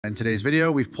In today's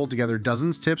video, we've pulled together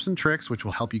dozens of tips and tricks which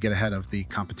will help you get ahead of the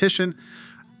competition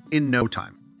in no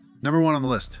time. Number 1 on the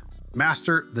list,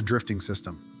 master the drifting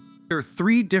system. There are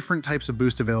 3 different types of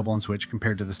boost available on Switch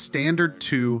compared to the standard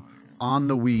 2 on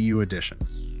the Wii U edition.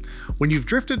 When you've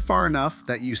drifted far enough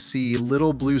that you see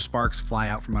little blue sparks fly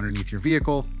out from underneath your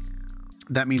vehicle,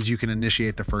 that means you can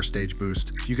initiate the first stage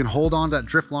boost. If you can hold on to that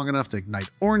drift long enough to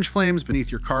ignite orange flames beneath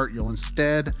your cart, you'll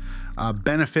instead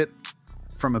benefit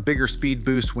from a bigger speed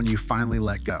boost when you finally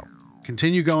let go.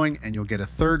 Continue going and you'll get a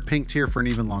 3rd pink tier for an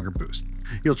even longer boost.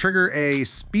 You'll trigger a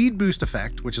speed boost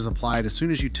effect, which is applied as soon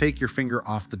as you take your finger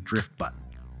off the drift button.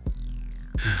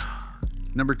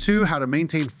 Number 2, how to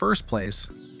maintain first place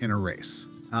in a race.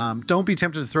 Don't be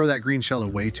tempted to throw that green shell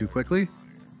away too quickly.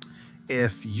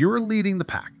 If you're leading the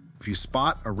pack, if you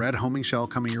spot a red homing shell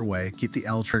coming your way, keep the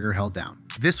L trigger held down.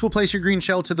 This will place your green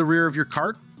shell to the rear of your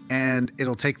cart, and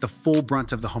it'll take the full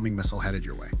brunt of the homing missile headed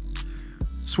your way.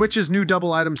 Switch's new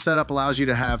double item setup allows you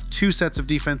to have 2 sets of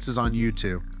defenses on you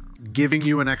two, giving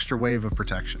you an extra wave of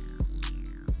protection.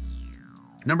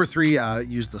 Number 3,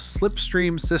 use the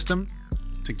slipstream system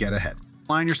to get ahead.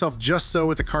 Line yourself just so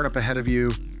with the cart up ahead of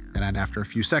you, and then after a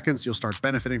few seconds, you'll start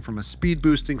benefiting from a speed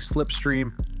boosting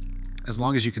slipstream. As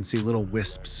long as you can see little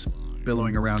wisps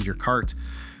billowing around your cart,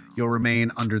 you'll remain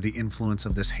under the influence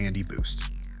of this handy boost.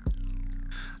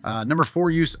 Number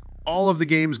 4, use all of the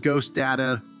game's ghost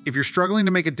data. If you're struggling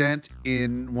to make a dent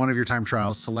in one of your time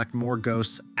trials, select more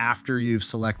ghosts after you've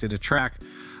selected a track,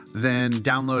 then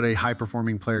download a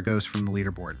high-performing player ghost from the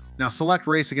leaderboard. Now select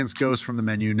race against ghosts from the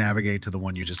menu, navigate to the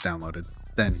one you just downloaded,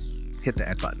 then hit the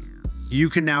Ed button. You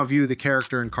can now view the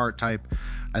character and cart type,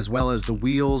 as well as the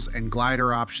wheels and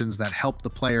glider options that help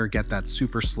the player get that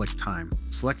super slick time.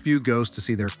 Select view ghosts to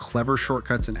see their clever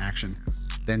shortcuts in action,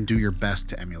 then do your best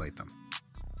to emulate them.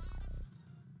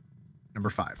 Number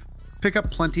 5, pick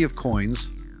up plenty of coins.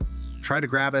 Try to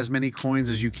grab as many coins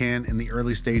as you can in the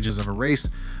early stages of a race.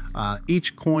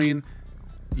 Each coin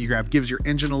you grab gives your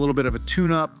engine a little bit of a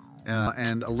tune-up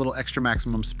and a little extra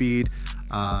maximum speed.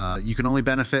 You can only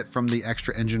benefit from the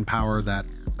extra engine power that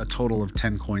a total of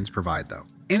 10 coins provide though.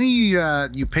 Any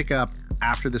you pick up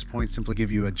after this point simply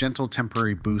give you a gentle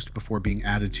temporary boost before being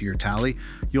added to your tally.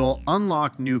 You'll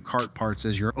unlock new cart parts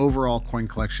as your overall coin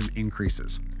collection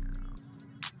increases.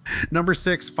 Number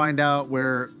 6, find out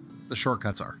where the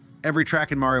shortcuts are. Every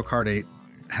track in Mario Kart 8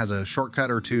 has a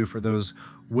shortcut or 2 for those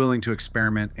willing to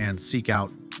experiment and seek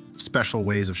out special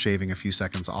ways of shaving a few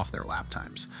seconds off their lap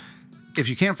times. If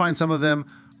you can't find some of them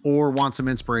or want some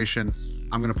inspiration,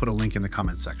 I'm going to put a link in the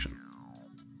comment section.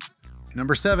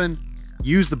 Number 7,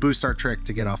 use the boost start trick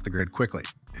to get off the grid quickly.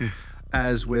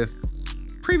 As with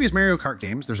previous Mario Kart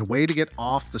games, there's a way to get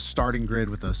off the starting grid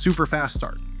with a super fast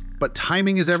start. But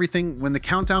timing is everything. When the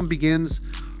countdown begins,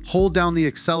 hold down the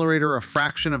accelerator a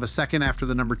fraction of a second after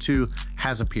the number 2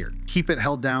 has appeared. Keep it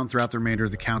held down throughout the remainder of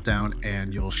the countdown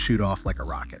and you'll shoot off like a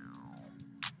rocket.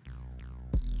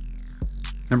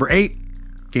 Number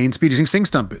 8, gain speed using sting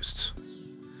stunt boosts.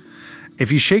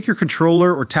 If you shake your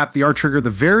controller or tap the R trigger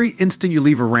the very instant you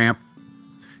leave a ramp,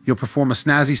 you'll perform a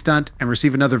snazzy stunt and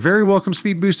receive another very welcome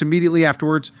speed boost immediately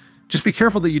afterwards. Just be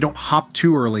careful that you don't hop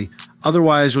too early,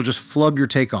 otherwise you'll just flub your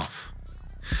takeoff.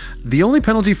 The only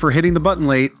penalty for hitting the button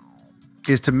late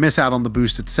is to miss out on the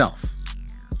boost itself.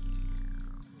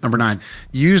 Number 9,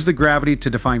 use the gravity to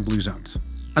define blue zones.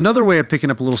 Another way of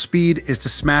picking up a little speed is to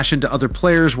smash into other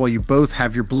players while you both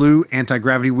have your blue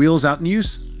anti-gravity wheels out in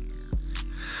use.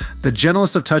 The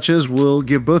gentlest of touches will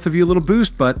give both of you a little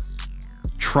boost, but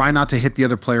try not to hit the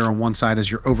other player on one side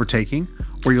as you're overtaking,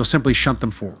 or you'll simply shunt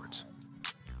them forwards.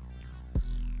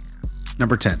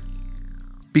 Number 10,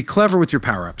 be clever with your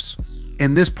power-ups.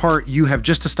 In this part, you have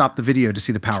just to stop the video to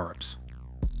see the power-ups.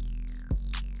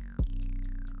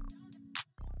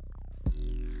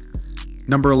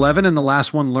 Number 11, and the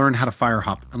last one, learn how to fire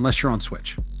hop, unless you're on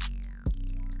Switch.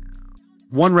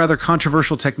 One rather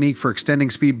controversial technique for extending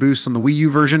speed boosts on the Wii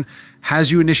U version has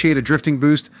you initiate a drifting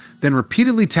boost, then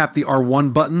repeatedly tap the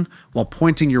R1 button while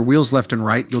pointing your wheels left and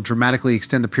right. You'll dramatically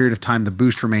extend the period of time the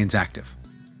boost remains active.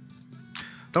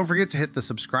 Don't forget to hit the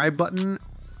subscribe button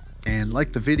and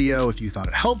like the video if you thought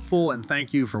it helpful, and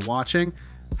thank you for watching.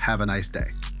 Have a nice day.